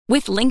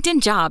With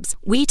LinkedIn Jobs,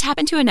 we tap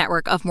into a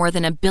network of more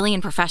than 1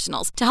 billion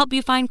professionals to help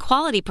you find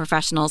quality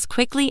professionals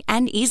quickly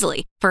and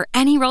easily for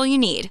any role you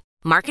need.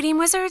 Marketing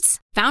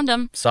wizards? Found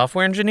them.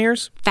 Software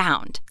engineers?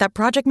 Found. That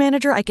project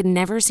manager I could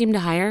never seem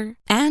to hire?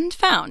 And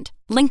found.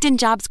 LinkedIn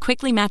Jobs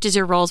quickly matches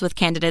your roles with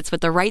candidates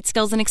with the right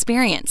skills and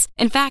experience.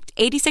 In fact,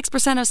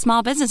 86% of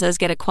small businesses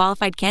get a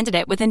qualified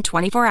candidate within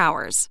 24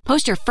 hours.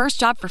 Post your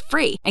first job for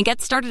free and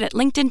get started at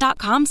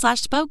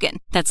linkedin.com/spoken.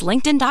 That's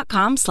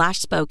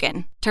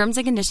linkedin.com/spoken. Terms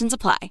and conditions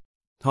apply.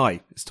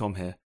 Hi, it's Tom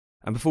here.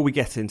 And before we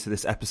get into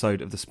this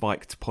episode of the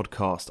Spiked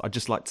podcast, I'd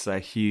just like to say a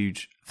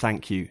huge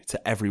thank you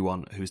to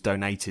everyone who's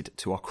donated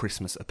to our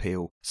Christmas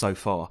appeal so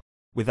far.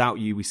 Without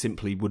you, we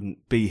simply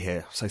wouldn't be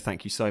here, so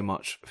thank you so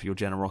much for your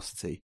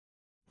generosity.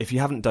 If you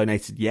haven't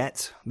donated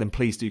yet, then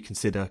please do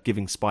consider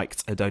giving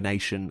Spiked a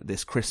donation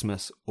this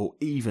Christmas, or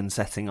even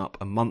setting up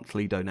a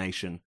monthly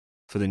donation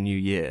for the new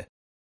year.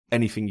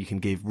 Anything you can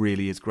give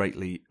really is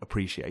greatly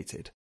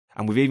appreciated.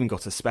 And we've even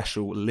got a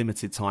special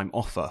limited time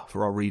offer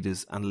for our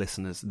readers and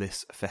listeners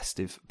this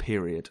festive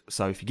period.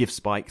 So if you give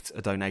Spiked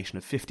a donation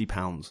of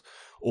 £50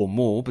 or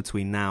more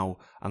between now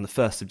and the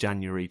 1st of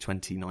January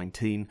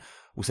 2019,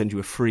 we'll send you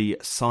a free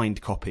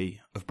signed copy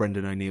of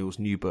Brendan O'Neill's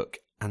new book,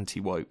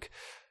 Anti-Woke.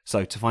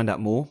 So to find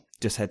out more,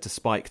 just head to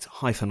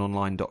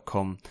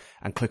spiked-online.com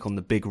and click on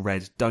the big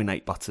red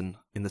donate button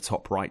in the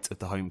top right of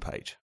the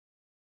homepage.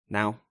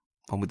 Now,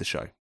 on with the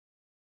show.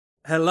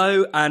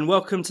 Hello and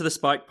welcome to the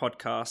Spike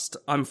podcast.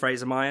 I'm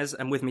Fraser Myers,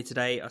 and with me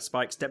today are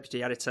Spike's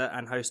deputy editor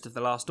and host of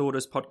the Last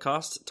Orders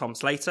podcast, Tom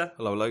Slater.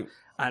 Hello, hello.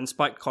 And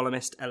Spike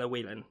columnist Ella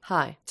Whelan.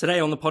 Hi. Today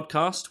on the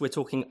podcast, we're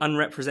talking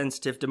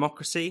unrepresentative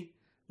democracy,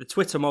 the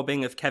Twitter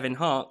mobbing of Kevin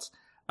Hart,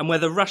 and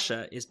whether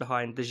Russia is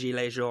behind the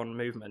Gilets Jaunes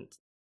movement.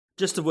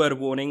 Just a word of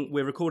warning,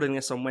 we're recording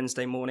this on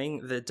Wednesday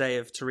morning, the day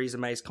of Theresa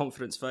May's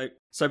confidence vote.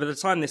 So by the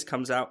time this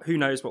comes out, who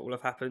knows what will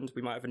have happened?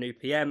 We might have a new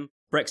PM.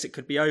 Brexit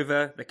could be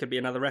over. There could be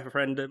another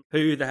referendum.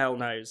 Who the hell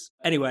knows?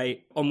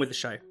 Anyway, on with the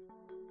show.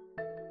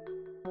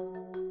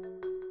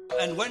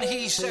 And when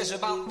he says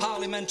about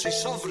parliamentary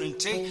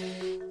sovereignty,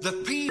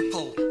 the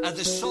people are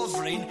the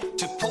sovereign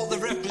to put the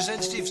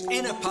representatives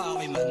in a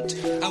parliament.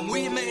 And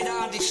we made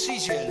our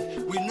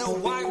decision. We know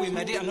why we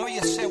made it. I know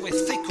you say we're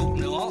thick up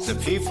north. The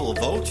people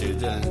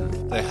voted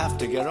and they have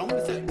to get on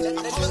with it.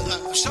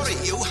 Sorry,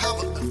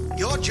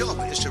 your job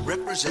is to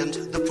represent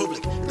the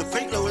public. The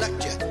people who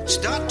elect you.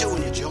 Start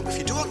doing your job. If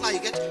you don't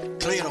like it,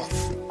 clear off.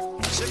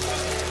 Simple.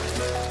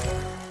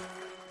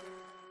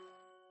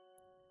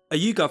 A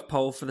YouGov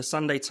poll for the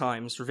Sunday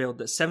Times revealed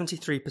that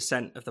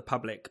 73% of the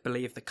public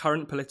believe the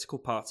current political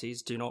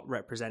parties do not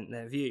represent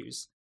their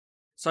views.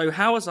 So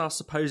how has our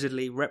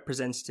supposedly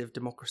representative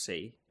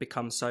democracy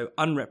become so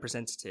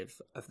unrepresentative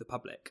of the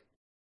public?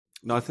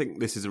 Now, I think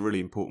this is a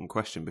really important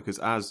question because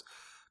as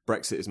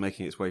Brexit is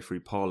making its way through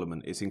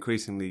Parliament, it's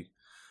increasingly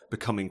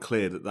becoming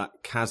clear that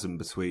that chasm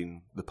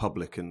between the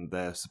public and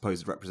their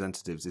supposed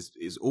representatives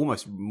is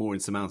almost more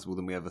insurmountable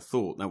than we ever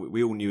thought. Now,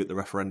 we all knew at the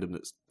referendum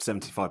that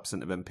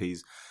 75% of MPs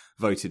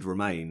voted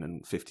Remain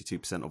and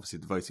 52%, obviously,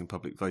 the voting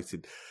public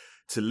voted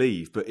to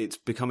leave. But it's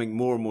becoming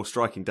more and more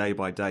striking day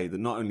by day that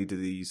not only do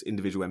these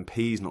individual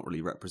MPs not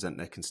really represent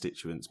their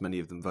constituents, many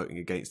of them voting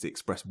against the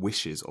express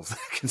wishes of their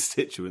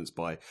constituents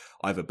by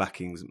either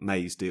backing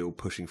May's deal,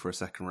 pushing for a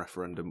second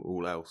referendum,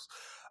 all else.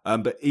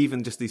 But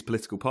even just these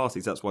political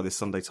parties, that's why this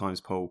Sunday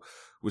Times poll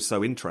was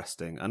so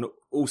interesting. And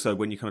also,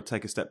 when you kind of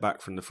take a step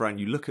back from the fray and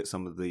you look at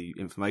some of the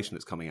information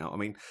that's coming out, I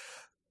mean,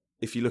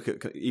 if you look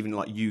at even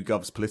like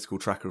YouGov's political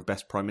tracker of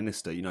best prime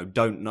minister,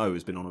 Don't Know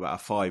has been on about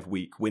a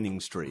 5-week winning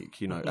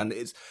streak, and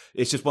it's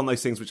just one of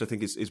those things which I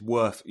think is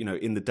worth,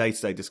 in the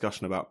day-to-day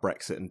discussion about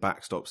Brexit and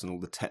backstops and all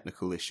the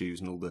technical issues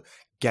and all the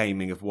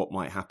gaming of what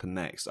might happen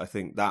next. I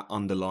think that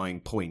underlying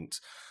point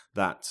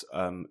that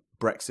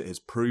Brexit has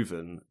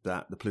proven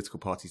that the political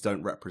parties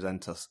don't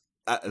represent us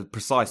at a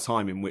precise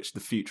time in which the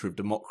future of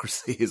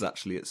democracy is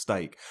actually at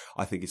stake,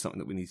 I think is something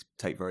that we need to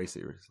take very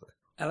seriously.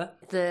 Ella?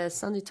 The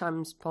Sunday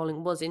Times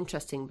polling was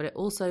interesting, but it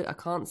also, I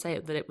can't say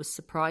that it was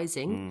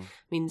surprising. I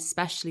mean,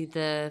 especially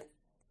the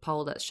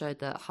poll that showed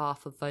that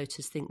half of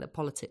voters think that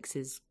politics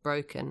is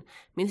broken.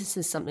 I mean, this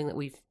is something that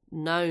we've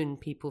known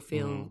people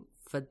feel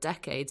for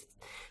decades.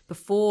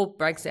 Before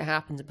Brexit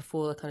happened and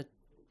before the kind of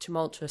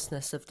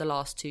tumultuousness of the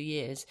last 2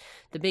 years,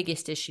 the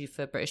biggest issue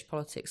for British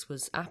politics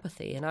was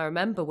apathy. And I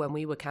remember when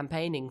we were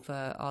campaigning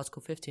for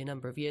Article 50 a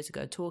number of years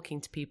ago,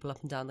 talking to people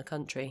up and down the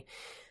country,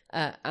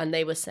 and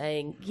they were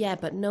saying, yeah,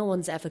 but no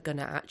one's ever going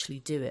to actually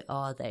do it,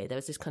 are they? There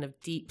was this kind of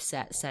deep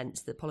set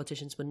sense that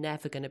politicians were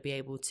never going to be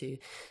able to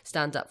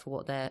stand up for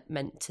what they're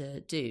meant to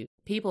do.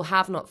 People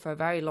have not for a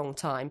very long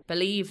time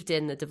believed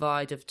in the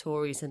divide of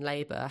Tories and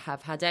Labour,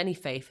 have had any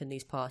faith in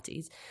these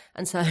parties.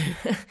 And so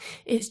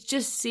it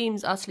just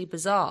seems utterly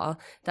bizarre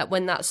that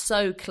when that's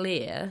so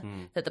clear,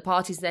 that the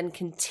parties then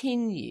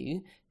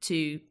continue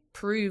to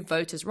prove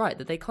voters right,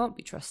 that they can't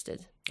be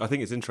trusted. I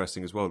think it's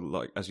interesting as well,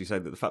 like as you say,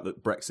 that the fact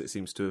that Brexit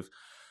seems to have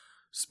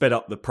sped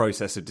up the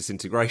process of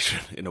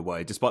disintegration in a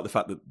way, despite the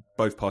fact that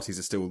both parties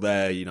are still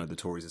there, the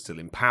Tories are still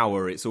in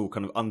power. It's all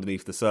kind of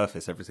underneath the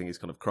surface. Everything is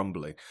kind of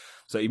crumbling.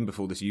 So even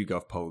before this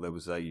YouGov poll, there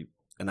was a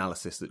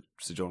analysis that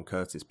Sir John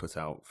Curtis put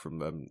out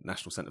from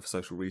National Centre for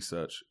Social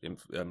Research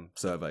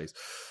surveys,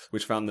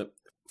 which found that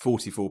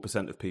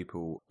 44% of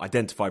people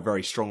identify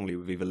very strongly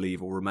with either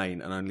Leave or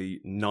Remain, and only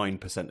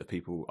 9% of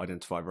people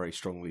identify very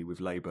strongly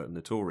with Labour and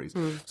the Tories.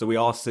 So we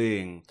are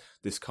seeing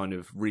this kind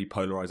of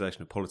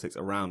repolarisation of politics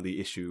around the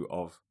issue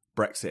of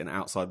Brexit and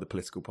outside the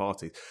political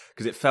parties,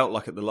 because it felt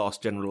like at the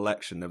last general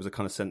election there was a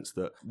kind of sense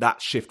that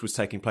that shift was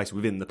taking place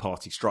within the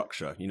party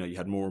structure. You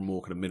had more and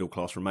more kind of middle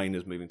class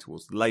Remainers moving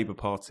towards the Labour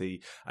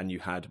Party, and you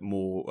had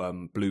more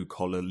blue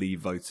collar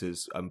Leave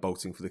voters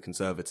bolting for the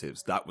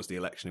Conservatives. That was the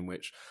election in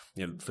which,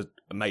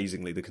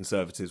 amazingly, the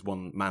Conservatives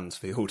won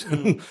Mansfield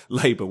and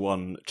Labour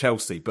won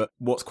Chelsea. But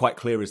what's quite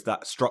clear is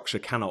that structure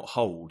cannot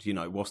hold.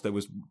 Whilst there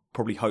was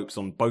probably hopes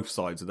on both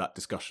sides of that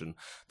discussion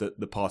that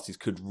the parties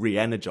could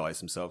re-energise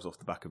themselves off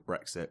the back of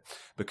Brexit,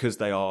 because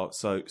they are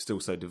still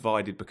so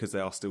divided, because they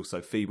are still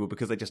so feeble,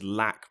 because they just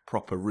lack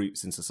proper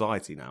roots in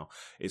society now,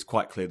 it's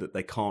quite clear that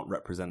they can't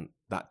represent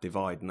that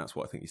divide, and that's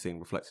what I think you're seeing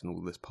reflected in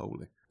all this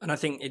polling. And I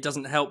think it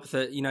doesn't help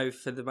that,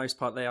 for the most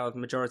part, they are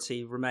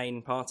majority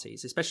Remain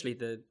parties, especially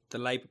the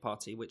Labour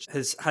Party, which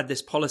has had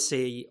this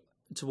policy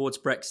towards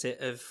Brexit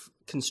of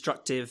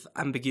constructive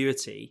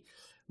ambiguity,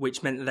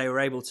 which meant that they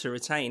were able to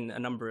retain a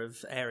number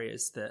of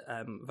areas that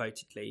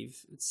voted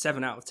Leave.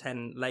 7 out of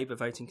 10 Labour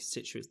voting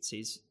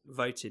constituencies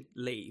voted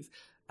Leave,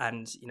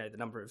 and the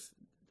number of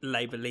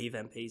Labour Leave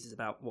MPs is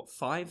about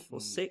 5 or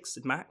 6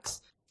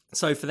 max.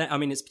 So for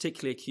them, it's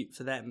particularly acute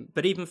for them.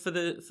 But even for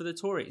the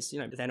Tories,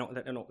 they're not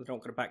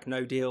going to back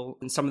No Deal,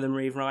 and some of them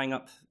are even eyeing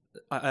up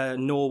a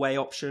Norway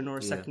option or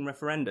a second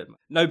referendum.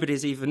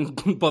 Nobody's even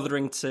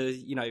bothering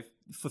to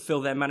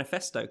fulfil their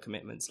manifesto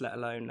commitments, let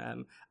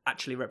alone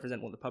actually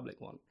represent what the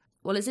public want.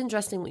 Well, it's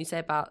interesting what you say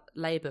about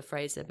Labour,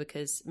 Fraser,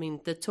 because,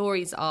 the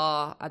Tories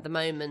are, at the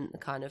moment,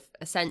 kind of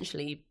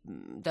essentially,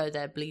 though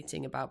they're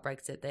bleating about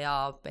Brexit, they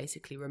are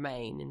basically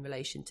Remain in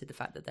relation to the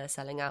fact that they're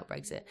selling out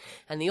Brexit.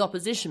 And the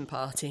opposition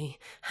party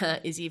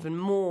is even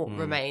more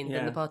Remain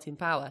than the party in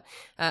power.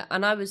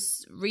 And I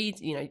was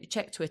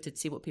check Twitter to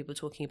see what people are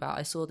talking about.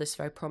 I saw this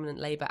very prominent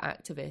Labour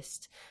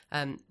activist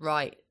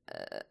write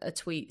a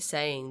tweet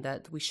saying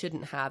that we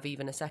shouldn't have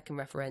even a second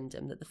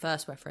referendum, that the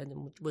first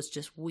referendum was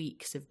just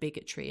weeks of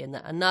bigotry, and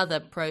that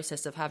another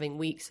process of having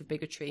weeks of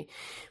bigotry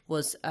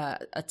was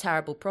a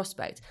terrible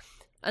prospect.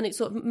 And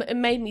it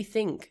made me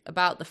think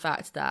about the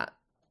fact that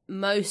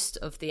most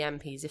of the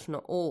MPs, if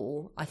not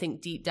all, I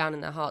think deep down in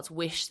their hearts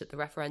wish that the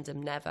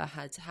referendum never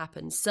had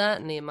happened.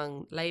 Certainly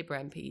among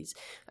Labour MPs,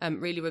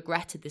 really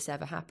regretted this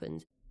ever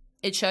happened.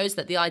 It shows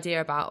that the idea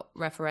about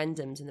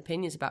referendums and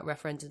opinions about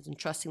referendums and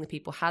trusting the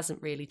people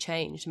hasn't really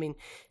changed.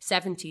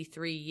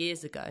 73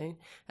 years ago,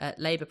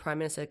 Labour Prime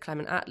Minister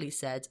Clement Attlee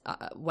said,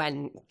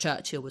 when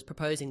Churchill was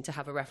proposing to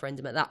have a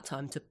referendum at that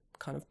time to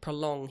kind of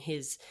prolong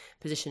his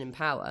position in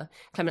power,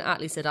 Clement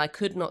Attlee said, "I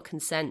could not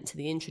consent to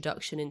the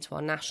introduction into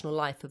our national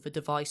life of a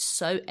device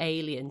so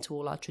alien to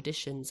all our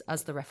traditions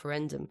as the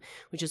referendum,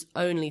 which has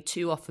only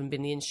too often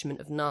been the instrument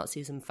of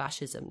Nazism and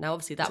fascism." Now,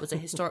 obviously, that was a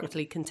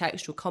historically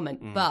contextual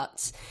comment,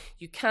 but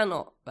you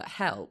cannot but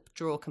help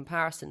draw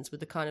comparisons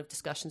with the kind of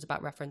discussions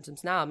about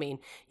referendums now.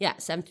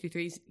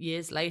 73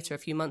 years later, a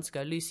few months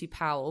ago, Lucy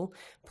Powell,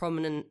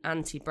 prominent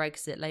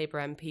anti-Brexit Labour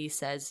MP,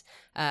 says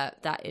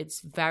that it's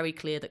very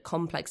clear that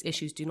complex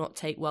issues do not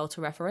take well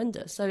to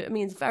referenda. So,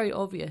 it's very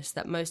obvious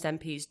that most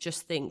MPs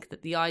just think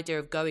that the idea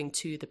of going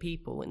to the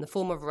people in the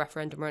form of a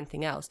referendum or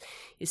anything else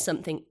is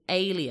something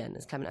alien,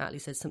 as Clement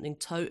Attlee says, something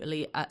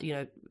totally,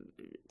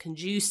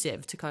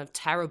 conducive to kind of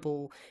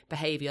terrible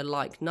behaviour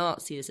like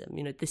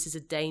Nazism. This is a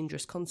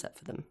dangerous concept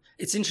for them.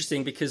 It's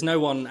interesting because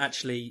no one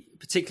actually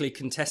particularly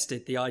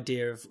contested the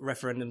idea of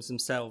referendums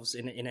themselves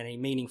in any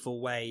meaningful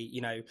way,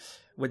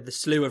 with the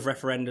slew of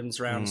referendums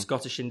around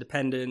Scottish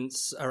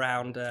independence,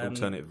 around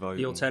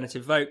the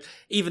alternative vote,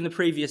 even the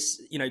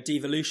previous,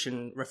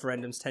 devolution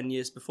referendums 10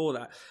 years before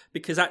that,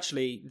 because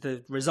actually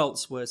the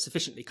results were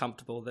sufficiently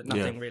comfortable that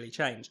nothing really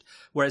changed.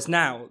 Whereas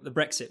now the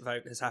Brexit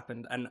vote has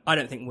happened, and I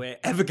don't think we're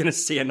ever going to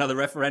see another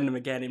referendum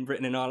again in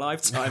Britain in our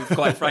lifetime,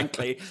 quite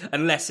frankly,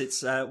 unless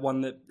it's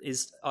one that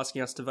is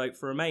asking us to vote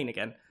for Remain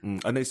again.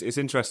 And it's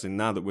interesting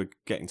now that we're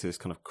getting to this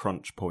kind of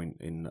crunch point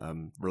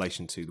in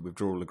relation to the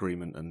withdrawal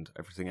agreement and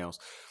everything else.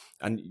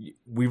 And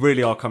we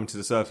really are coming to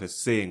the surface,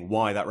 seeing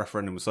why that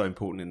referendum was so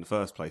important in the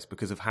first place,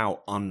 because of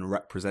how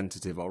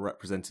unrepresentative our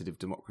representative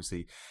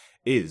democracy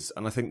is.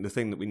 And I think the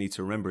thing that we need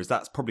to remember is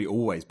that's probably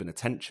always been a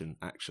tension,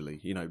 actually.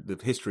 The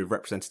history of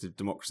representative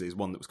democracy is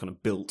one that was kind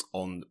of built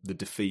on the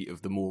defeat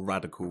of the more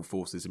radical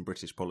forces in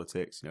British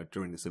politics,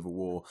 during the Civil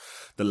War,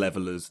 the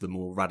Levellers, the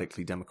more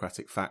radically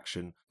democratic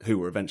faction, who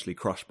were eventually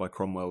crushed by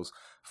Cromwell's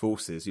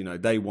forces.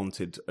 They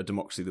wanted a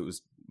democracy that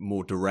was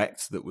more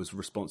direct, that was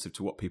responsive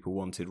to what people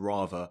wanted,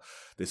 rather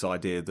this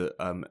idea that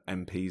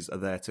MPs are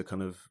there to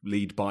kind of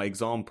lead by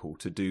example,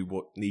 to do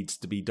what needs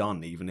to be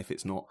done, even if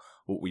it's not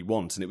what we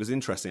want. And it was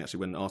interesting,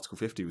 actually, when Article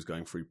 50 was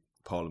going through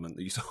Parliament,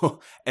 that you saw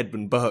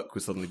Edmund Burke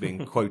was suddenly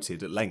being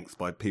quoted at length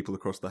by people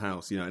across the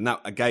House, and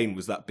that again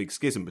was that big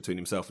schism between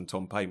himself and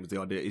Tom Paine. Was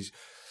the idea is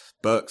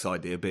Burke's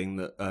idea being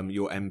that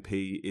your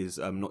MP is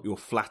not your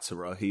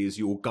flatterer, he is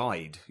your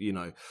guide,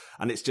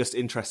 and it's just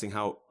interesting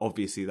how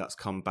obviously that's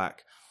come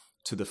back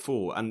to the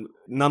fore. And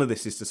none of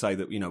this is to say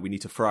that we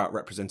need to throw out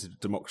representative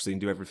democracy and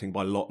do everything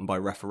by lot and by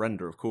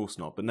referenda, of course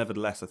not. But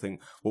nevertheless, I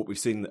think what we've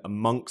seen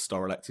amongst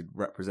our elected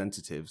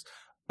representatives,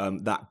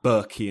 that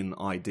Burkean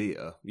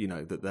idea,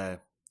 that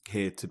they're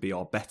here to be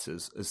our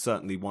betters, has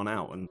certainly won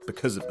out. And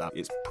because of that,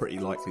 it's pretty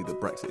likely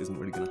that Brexit isn't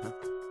really going to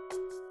happen.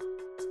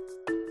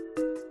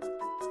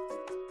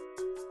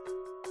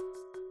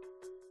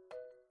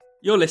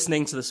 You're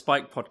listening to the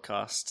Spike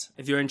podcast.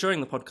 If you're enjoying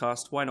the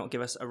podcast, why not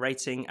give us a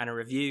rating and a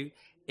review?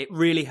 It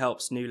really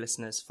helps new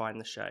listeners find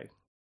the show.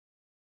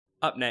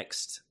 Up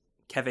next,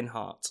 Kevin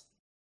Hart.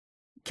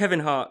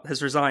 Kevin Hart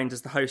has resigned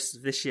as the host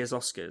of this year's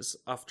Oscars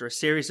after a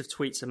series of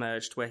tweets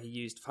emerged where he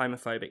used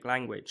homophobic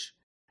language.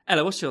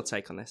 Ella, what's your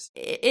take on this?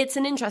 It's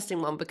an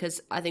interesting one because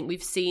I think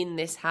we've seen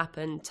this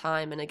happen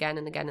time and again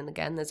and again and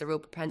again. There's a real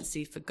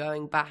propensity for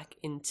going back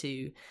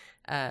into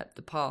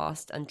the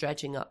past and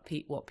dredging up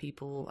what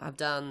people have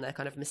done, their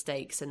kind of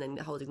mistakes, and then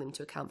holding them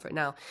to account for it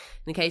now. In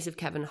the case of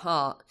Kevin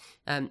Hart,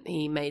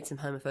 he made some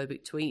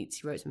homophobic tweets.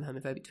 He wrote some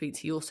homophobic tweets.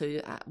 He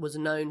also was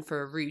known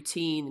for a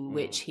routine in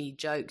which he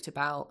joked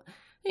about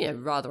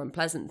rather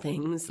unpleasant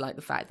things, like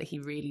the fact that he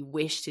really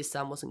wished his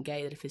son wasn't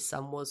gay, that if his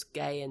son was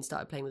gay and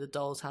started playing with a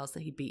doll's house,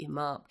 that he'd beat him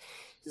up.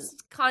 It's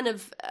kind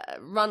of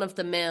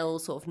run-of-the-mill,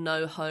 sort of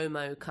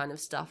no-homo kind of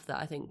stuff that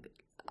I think,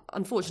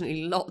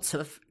 unfortunately, lots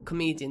of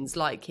comedians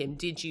like him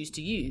did used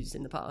to use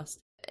in the past.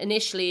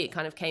 Initially, it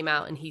kind of came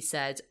out and he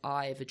said,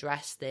 I've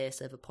addressed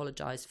this, I've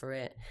apologised for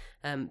it.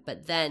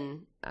 But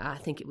then, I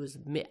think it was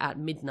at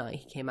midnight,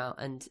 he came out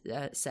and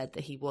said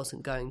that he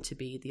wasn't going to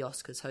be the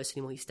Oscars host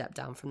anymore. He stepped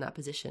down from that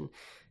position.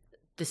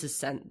 This has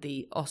sent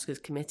the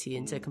Oscars committee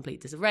into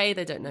complete disarray.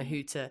 They don't know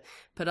who to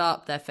put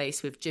up. They're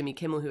faced with Jimmy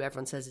Kimmel, who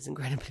everyone says is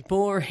incredibly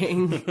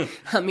boring.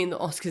 I mean, the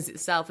Oscars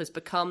itself has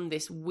become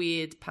this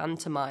weird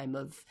pantomime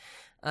of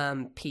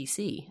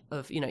PC,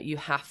 of you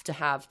have to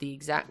have the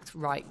exact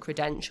right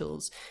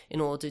credentials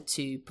in order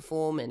to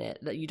perform in it,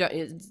 that you don't,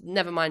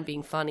 never mind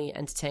being funny,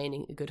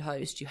 entertaining, a good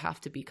host, you have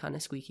to be kind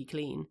of squeaky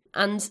clean.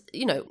 And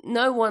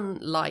no one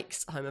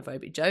likes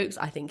homophobic jokes,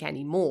 I think,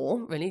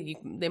 anymore, really.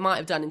 They might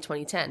have done in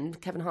 2010.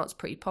 Kevin Hart's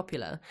pretty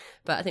popular,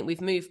 but I think we've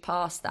moved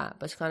past that.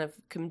 But to kind of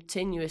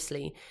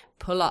continuously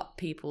pull up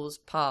people's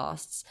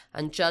pasts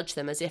and judge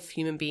them as if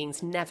human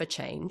beings never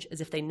change, as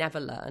if they never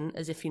learn,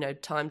 as if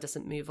time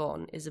doesn't move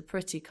on, is a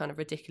pretty kind of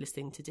ridiculous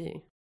thing to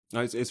do. No,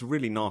 it's a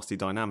really nasty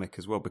dynamic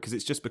as well, because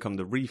it's just become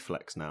the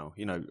reflex now.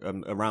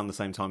 Around the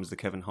same time as the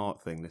Kevin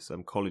Hart thing, this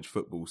college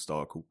football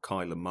star called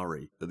Kyler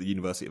Murray at the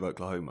University of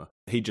Oklahoma,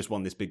 he just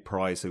won this big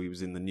prize, so he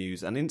was in the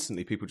news, and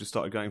instantly people just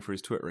started going for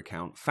his Twitter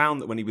account, found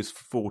that when he was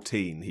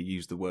 14, he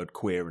used the word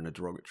queer in a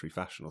derogatory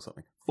fashion or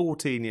something.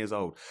 14 years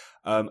old,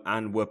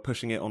 and were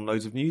pushing it on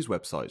loads of news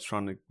websites,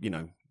 trying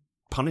to,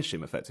 punish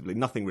him effectively.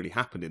 Nothing really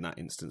happened in that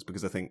instance,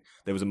 because I think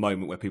there was a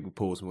moment where people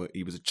paused and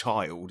he was a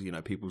child.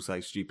 People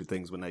say stupid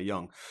things when they're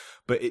young,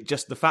 but it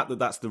just, the fact that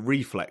that's the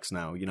reflex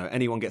now,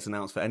 anyone gets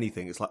announced for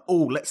anything, it's like,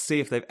 oh, let's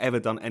see if they've ever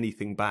done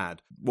anything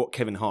bad. What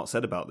Kevin Hart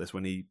said about this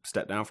when he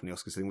stepped down from the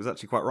Oscars thing was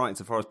actually quite right,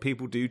 insofar as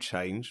people do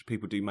change,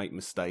 people do make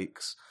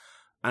mistakes,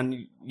 and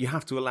you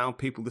have to allow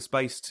people the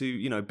space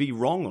to, be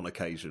wrong on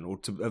occasion, or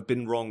to have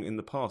been wrong in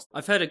the past.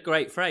 I've heard a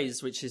great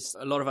phrase, which is,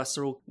 a lot of us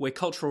we're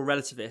cultural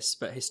relativists,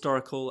 but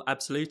historical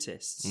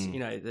absolutists.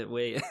 That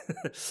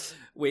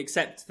we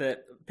accept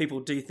that people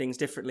do things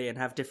differently and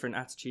have different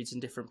attitudes in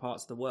different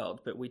parts of the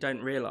world, but we don't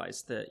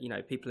realise that,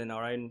 people in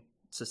our own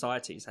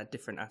societies had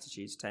different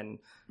attitudes 10,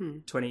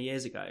 20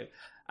 years ago.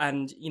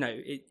 And,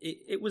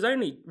 it was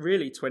only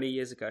really 20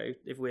 years ago,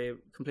 if we're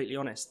completely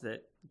honest,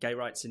 that gay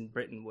rights in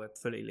Britain were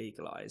fully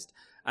legalised.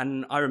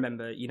 And I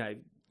remember,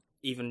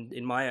 even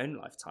in my own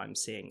lifetime,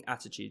 seeing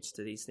attitudes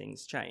to these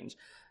things change.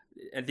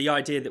 The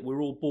idea that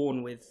we're all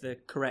born with the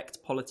correct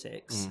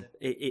politics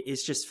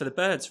is just for the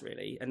birds,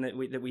 really, and that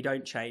we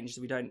don't change,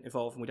 that we don't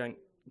evolve, and we don't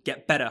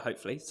get better,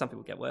 hopefully. Some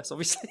people get worse,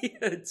 obviously,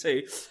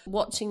 too.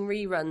 Watching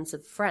reruns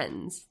of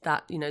Friends,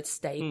 that,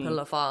 staple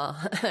of our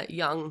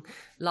young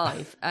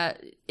life,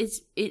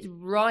 it's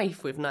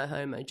rife with no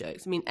homo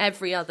jokes. I mean,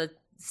 every other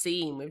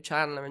scene with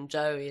Chandler and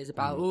Joey is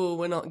about, oh,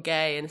 we're not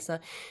gay, and so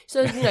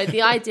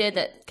the idea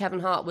that Kevin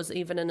Hart was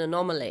even an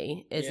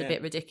anomaly is a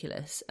bit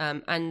ridiculous.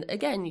 And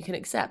again, you can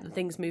accept that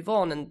things move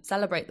on and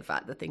celebrate the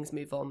fact that things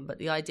move on, but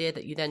the idea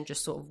that you then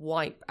just sort of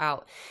wipe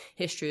out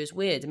history is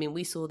weird. I mean,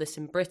 we saw this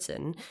in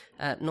Britain,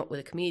 not with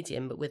a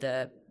comedian, but with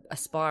a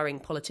aspiring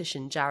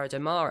politician, Jared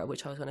O'Mara,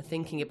 which I was kind of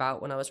thinking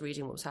about when I was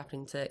reading what was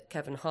happening to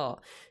Kevin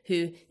Hart,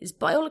 who is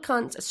by all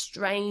accounts a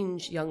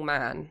strange young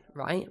man,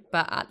 right?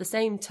 But at the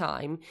same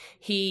time,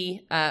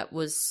 he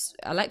was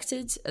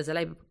elected as a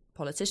Labour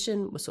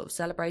politician, was sort of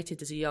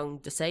celebrated as a young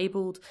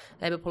disabled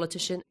Labour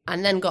politician,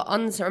 and then got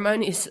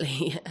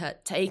unceremoniously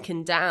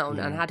taken down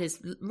and had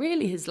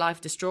his life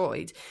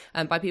destroyed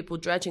by people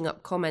dredging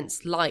up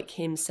comments like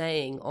him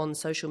saying on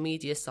social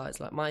media sites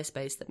like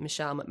MySpace that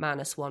Michelle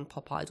McManus won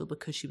Pop Idol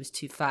because she was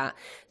too fat,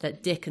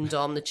 that Dick and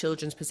Dom, the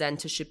children's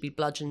presenter, should be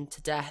bludgeoned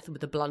to death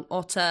with a blunt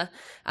otter,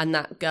 and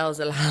that Girls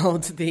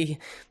Aloud, the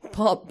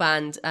pop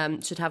band,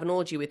 should have an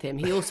orgy with him.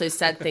 He also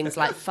said things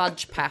like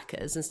fudge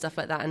packers and stuff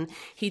like that, and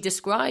he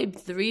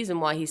described the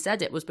reason why he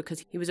said it was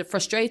because he was a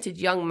frustrated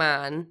young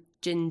man,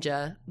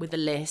 ginger, with a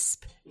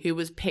lisp, who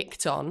was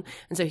picked on,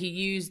 and so he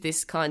used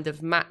this kind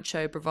of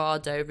macho,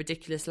 bravado,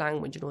 ridiculous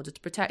language in order to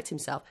protect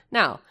himself.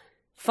 Now,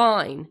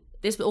 fine,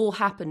 this all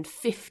happened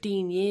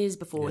 15 years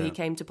before he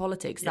came to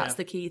politics. That's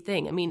the key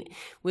thing. I mean,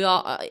 we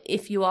are.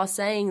 If you are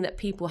saying that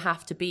people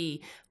have to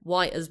be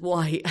white as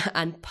white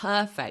and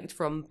perfect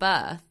from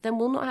birth, then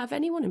we'll not have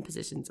anyone in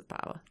positions of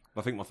power. I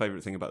think my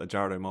favourite thing about the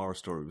Jared O'Mara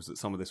story was that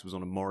some of this was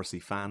on a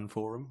Morrissey fan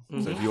forum.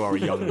 So if you are a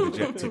young,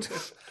 dejected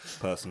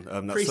person...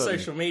 that's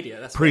pre-social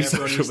media, that's where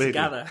everyone used to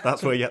gather.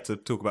 That's where you had to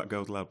talk about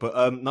Girls Aloud. But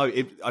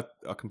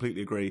I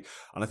completely agree.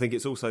 And I think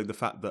it's also the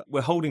fact that we're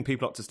holding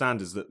people up to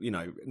standards that,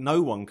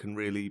 no one can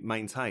really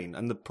maintain.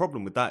 And the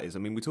problem with that is,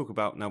 we talk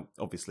about... Now,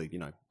 obviously,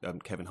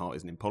 Kevin Hart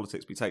isn't in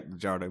politics, but you take the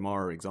Jared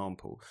O'Mara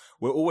example.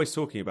 We're always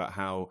talking about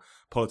how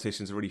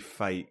politicians are really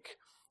fake,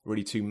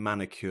 really too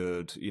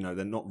manicured,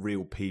 they're not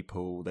real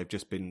people, they've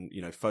just been,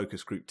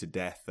 focus grouped to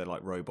death, they're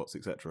like robots,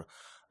 etc.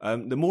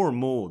 The more and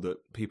more that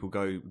people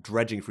go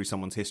dredging through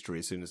someone's history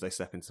as soon as they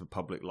step into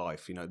public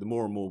life, the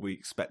more and more we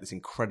expect this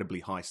incredibly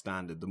high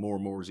standard, the more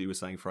and more, as you were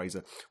saying,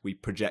 Fraser, we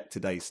project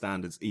today's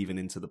standards even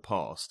into the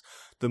past,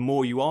 the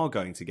more you are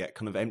going to get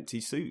kind of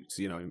empty suits,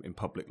 in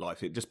public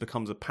life. It just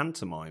becomes a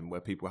pantomime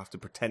where people have to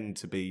pretend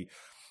to be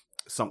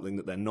something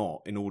that they're not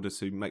in order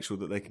to make sure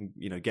that they can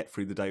get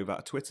through the day without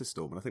a Twitter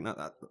storm. And I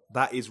think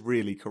that is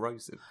really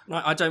corrosive.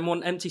 I don't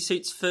want empty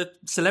suits for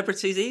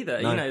celebrities either.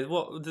 No.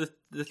 What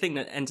the thing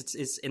that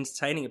is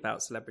entertaining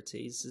about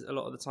celebrities a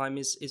lot of the time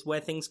is where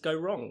things go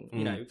wrong.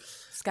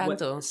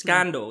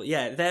 Scandal.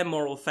 Yeah, their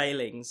moral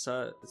failings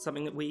are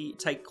something that we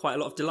take quite a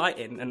lot of delight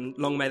in, and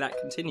long may that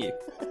continue.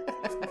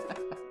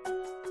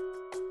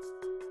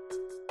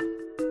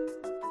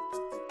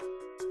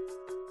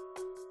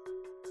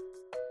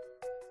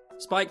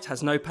 Spiked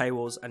has no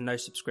paywalls and no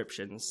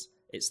subscriptions.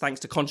 It's thanks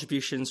to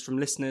contributions from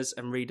listeners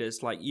and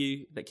readers like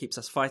you that keeps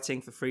us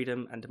fighting for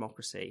freedom and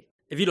democracy.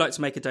 If you'd like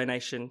to make a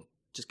donation,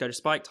 just go to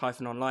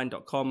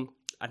spiked-online.com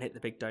and hit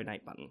the big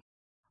donate button.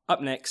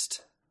 Up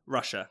next,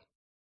 Russia.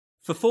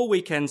 For 4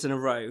 weekends in a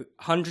row,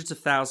 hundreds of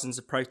thousands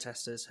of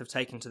protesters have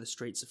taken to the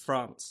streets of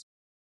France.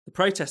 The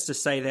protesters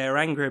say they are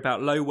angry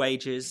about low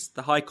wages,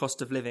 the high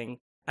cost of living,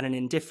 and an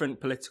indifferent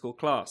political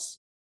class.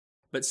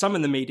 But some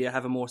in the media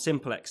have a more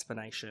simple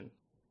explanation.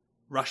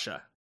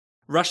 Russia.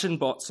 Russian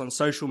bots on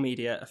social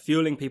media are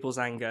fueling people's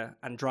anger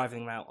and driving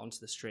them out onto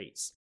the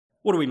streets.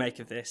 What do we make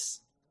of this?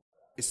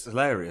 It's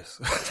hilarious.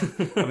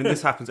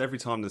 This happens every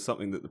time there's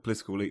something that the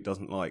political elite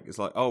doesn't like. It's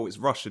like, oh, it's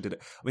Russia did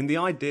it. The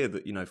idea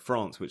that,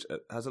 France, which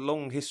has a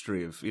long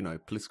history of,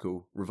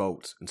 political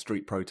revolt and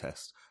street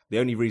protests, the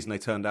only reason they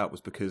turned out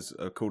was because,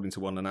 according to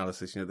one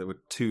analysis, there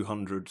were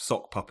 200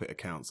 sock puppet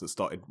accounts that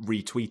started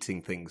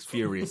retweeting things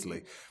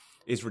furiously,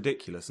 is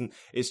ridiculous. And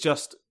it's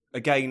just...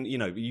 Again,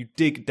 you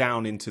dig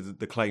down into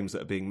the claims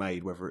that are being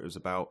made, whether it was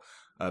about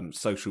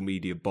social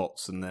media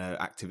bots and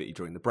their activity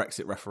during the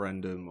Brexit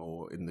referendum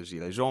or in the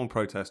Gilets Jaunes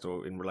protest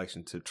or in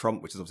relation to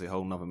Trump, which is obviously a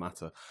whole other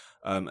matter.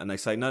 And they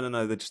say, no,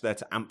 they're just there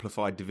to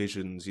amplify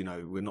divisions.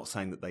 We're not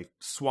saying that they've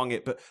swung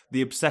it, but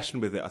the obsession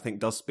with it, I think,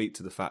 does speak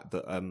to the fact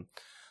that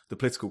the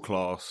political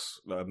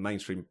class,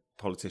 mainstream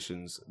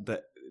politicians,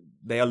 that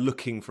they are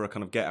looking for a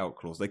kind of get-out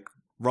clause. They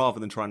rather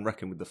than try and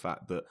reckon with the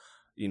fact that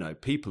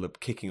people are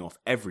kicking off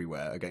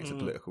everywhere against the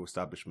political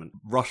establishment.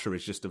 Russia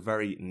is just a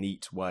very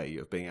neat way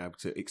of being able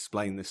to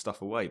explain this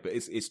stuff away, but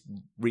it's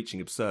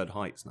reaching absurd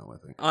heights now, I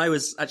think. I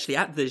was actually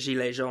at the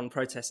Gilets Jaunes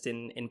protest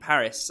in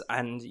Paris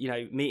and,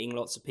 meeting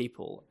lots of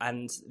people,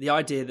 and the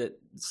idea that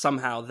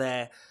somehow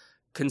their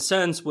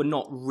concerns were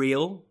not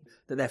real,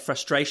 that their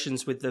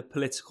frustrations with the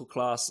political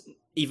class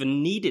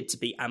even needed to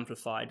be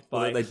amplified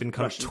by they'd been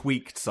kind Russian... of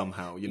tweaked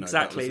somehow,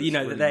 Exactly,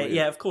 that they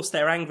of course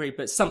they're angry,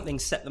 but something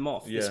set them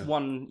off. Yeah.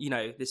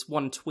 This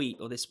one tweet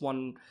or this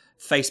one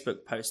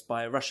Facebook post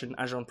by a Russian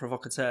agent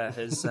provocateur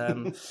has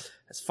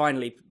has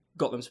finally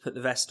got them to put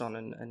the vest on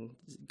and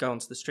go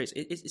onto the streets.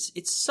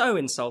 It's so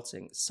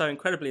insulting, so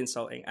incredibly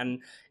insulting, and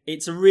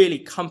it's a really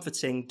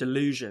comforting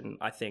delusion,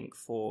 I think,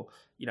 for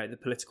the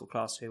political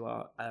class who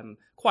are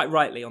quite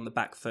rightly on the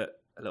back foot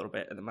a little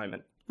bit at the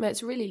moment.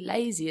 It's really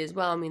lazy as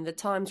well. I mean, the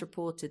Times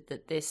reported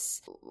that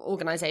this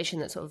organisation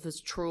that sort of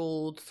has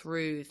trawled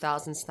through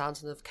thousands and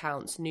thousands of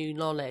accounts, new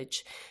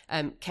knowledge,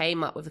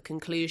 came up with a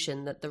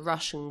conclusion that the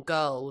Russian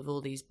goal with all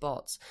these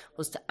bots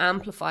was to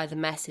amplify the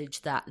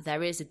message that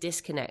there is a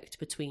disconnect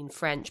between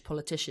French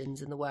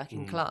politicians and the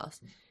working class.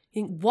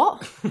 You think,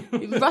 what?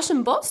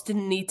 Russian bots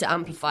didn't need to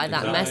amplify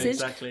that message.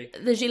 Exactly.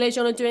 The Gilets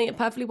Jaunes are doing it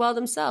perfectly well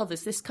themselves.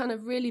 It's this kind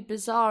of really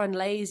bizarre and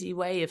lazy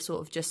way of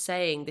sort of just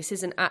saying this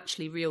isn't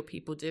actually real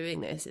people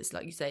doing this. It's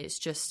like you say, it's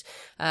just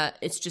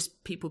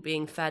people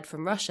being fed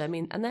from Russia. I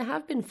mean, and there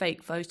have been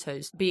fake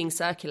photos being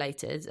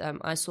circulated.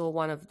 I saw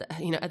one of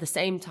the, at the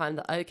same time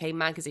that OK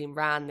Magazine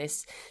ran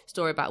this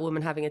story about a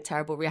woman having a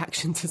terrible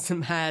reaction to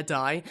some hair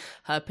dye.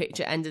 Her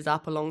picture ended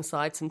up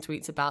alongside some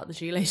tweets about the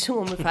Gilets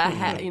Jaunes with her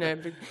hair,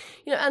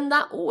 and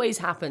that always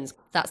happens.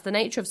 That's the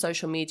nature of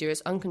social media.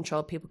 It's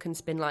uncontrolled. People can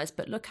spin lies.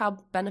 But look how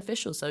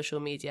beneficial social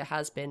media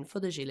has been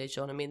for the Gilets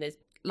Jaunes. I mean, there's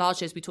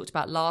largely, as we talked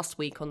about last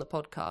week on the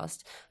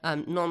podcast,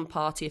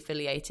 non-party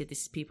affiliated.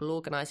 This is people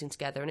organising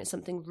together, and it's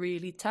something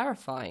really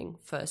terrifying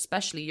for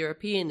especially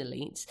European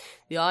elites.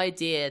 The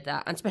idea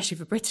that, and especially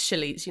for British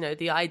elites,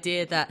 the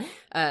idea that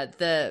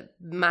the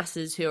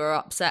masses who are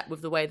upset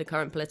with the way the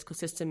current political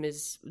system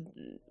is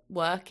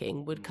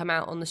working would come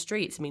out on the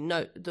streets. I mean,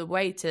 no, the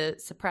way to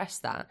suppress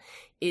that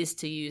is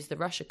to use the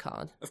Russia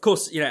card. Of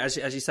course, as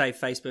you say,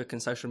 Facebook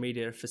and social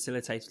media have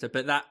facilitated it,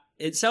 but that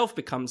itself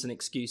becomes an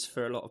excuse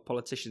for a lot of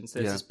politicians.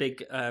 There's this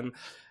big,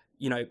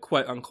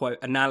 quote unquote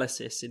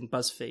analysis in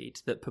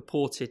BuzzFeed that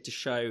purported to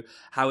show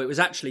how it was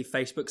actually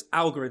Facebook's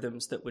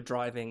algorithms that were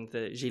driving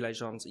the Gilets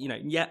Jaunes.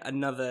 Yet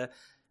another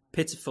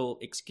pitiful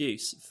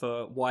excuse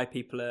for why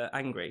people are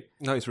angry.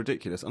 No, it's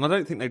ridiculous. And I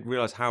don't think they'd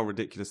realise how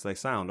ridiculous they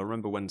sound. I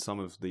remember when some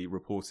of the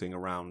reporting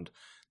around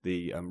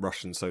the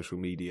Russian social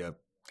media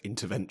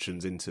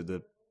interventions into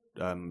the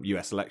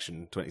US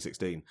election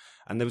 2016,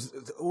 and there was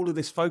all of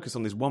this focus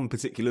on this one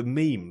particular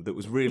meme that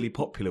was really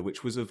popular,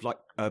 which was of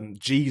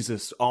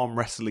Jesus arm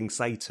wrestling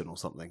Satan or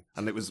something,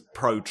 and it was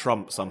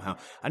pro-Trump somehow.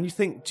 And you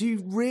think, do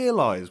you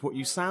realise what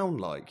you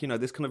sound like?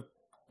 This kind of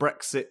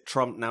Brexit,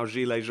 Trump, now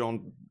Gilets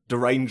Jaunes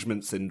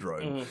derangement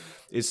syndrome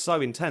is so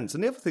intense.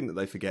 And the other thing that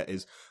they forget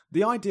is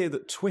the idea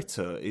that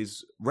Twitter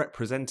is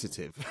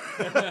representative.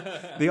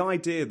 The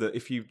idea that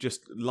if you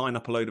just line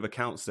up a load of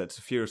accounts there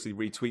to furiously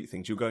retweet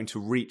things, you're going to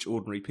reach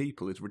ordinary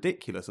people is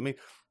ridiculous. I mean,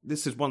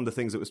 this is one of the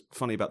things that was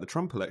funny about the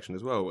Trump election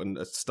as well, and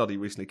a study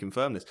recently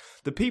confirmed this.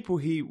 The people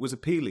he was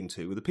appealing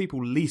to were the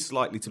people least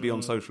likely to be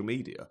on social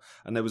media.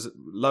 And there was,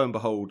 lo and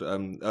behold,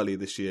 earlier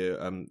this year,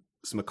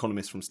 some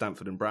economists from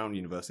Stanford and Brown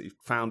University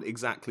found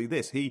exactly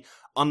this. He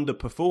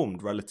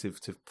underperformed relative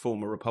to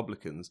former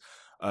Republicans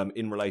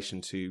in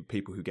relation to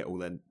people who get all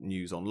their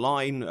news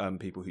online,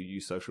 people who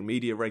use social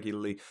media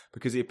regularly,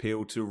 because he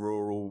appealed to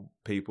rural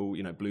people,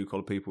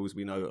 blue-collar people, as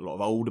we know, a lot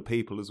of older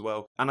people as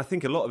well. And I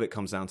think a lot of it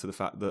comes down to the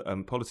fact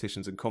that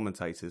politicians and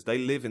commentators, they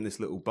live in this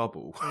little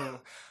bubble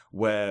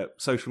where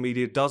social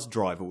media does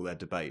drive all their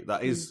debate.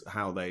 That is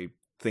how they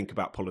think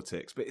about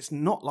politics, but it's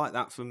not like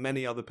that for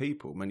many other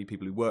people. Many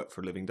people who work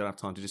for a living don't have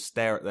time to just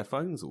stare at their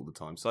phones all the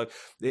time. So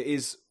it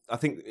is, I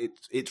think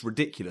it's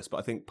ridiculous, but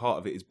I think part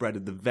of it is bred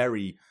of the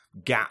very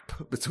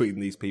gap between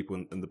these people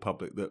and the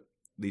public that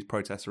these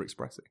protests are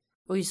expressing.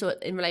 Well, you saw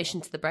it in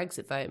relation to the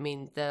Brexit vote. I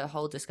mean, the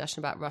whole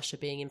discussion about Russia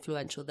being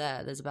influential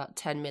there. There's about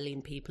 10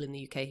 million people in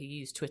the UK who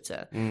use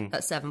Twitter.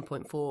 That's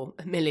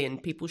 7.4 million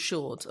people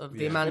short of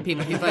the amount of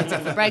people who voted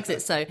for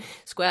Brexit. So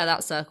square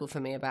that circle for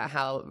me about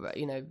how,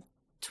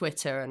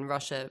 Twitter and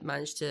Russia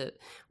managed to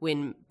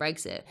win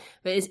Brexit.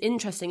 But it's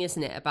interesting,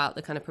 isn't it, about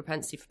the kind of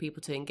propensity for people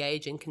to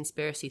engage in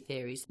conspiracy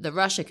theories. The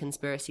Russia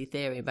conspiracy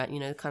theory about,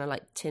 kind of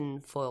like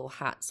tinfoil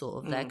hat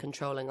sort of they're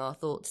controlling our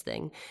thoughts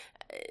thing.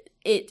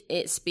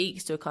 It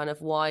speaks to a kind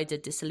of wider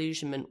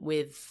disillusionment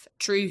with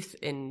truth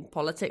in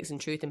politics and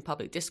truth in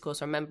public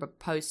discourse. I remember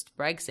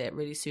post-Brexit,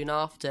 really soon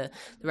after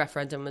the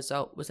referendum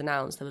result was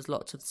announced, there was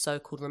lots of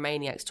so-called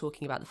Remainiacs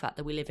talking about the fact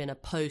that we live in a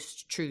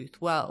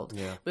post-truth world.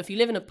 Yeah. But if you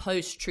live in a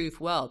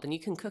post-truth world, then you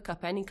can cook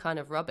up any kind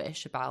of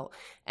rubbish about,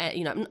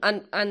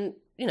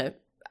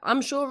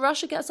 I'm sure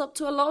Russia gets up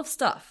to a lot of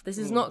stuff. This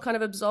is not kind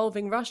of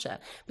absolving Russia.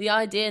 The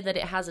idea that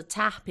it has a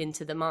tap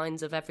into the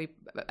minds of every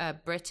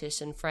British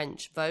and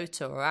French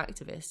voter or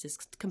activist is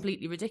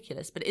completely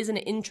ridiculous. But isn't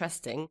it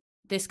interesting?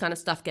 This kind of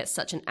stuff gets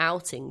such an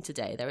outing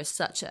today. There is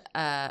such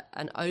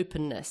an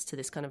openness to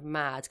this kind of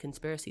mad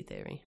conspiracy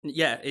theory.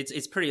 Yeah,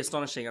 it's pretty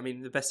astonishing. I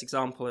mean, the best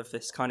example of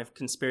this kind of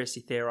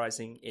conspiracy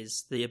theorising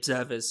is The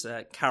Observer's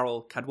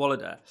Carol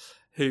Cadwallader,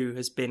 who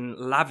has been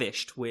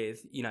lavished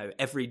with,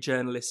 every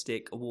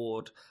journalistic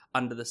award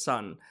under the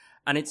sun.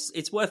 And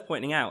it's worth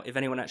pointing out, if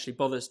anyone actually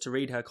bothers to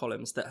read her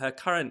columns, that her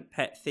current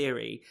pet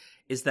theory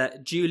is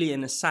that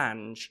Julian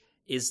Assange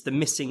is the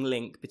missing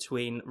link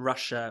between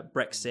Russia,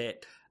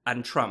 Brexit,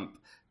 and Trump,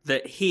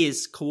 that he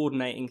is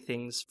coordinating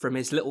things from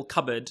his little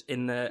cupboard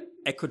in the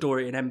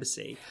Ecuadorian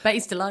embassy. Bet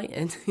he's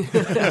delighted.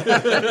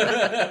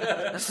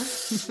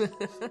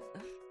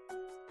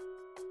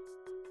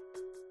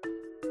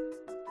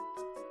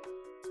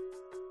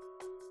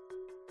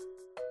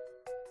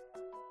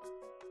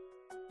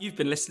 You've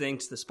been listening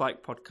to the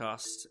Spike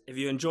podcast. If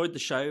you enjoyed the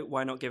show,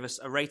 why not give us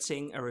a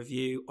rating, a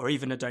review, or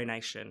even a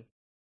donation?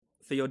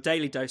 For your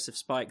daily dose of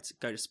Spiked,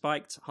 go to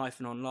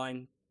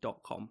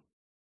spiked-online.com.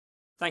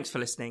 Thanks for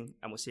listening,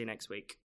 and we'll see you next week.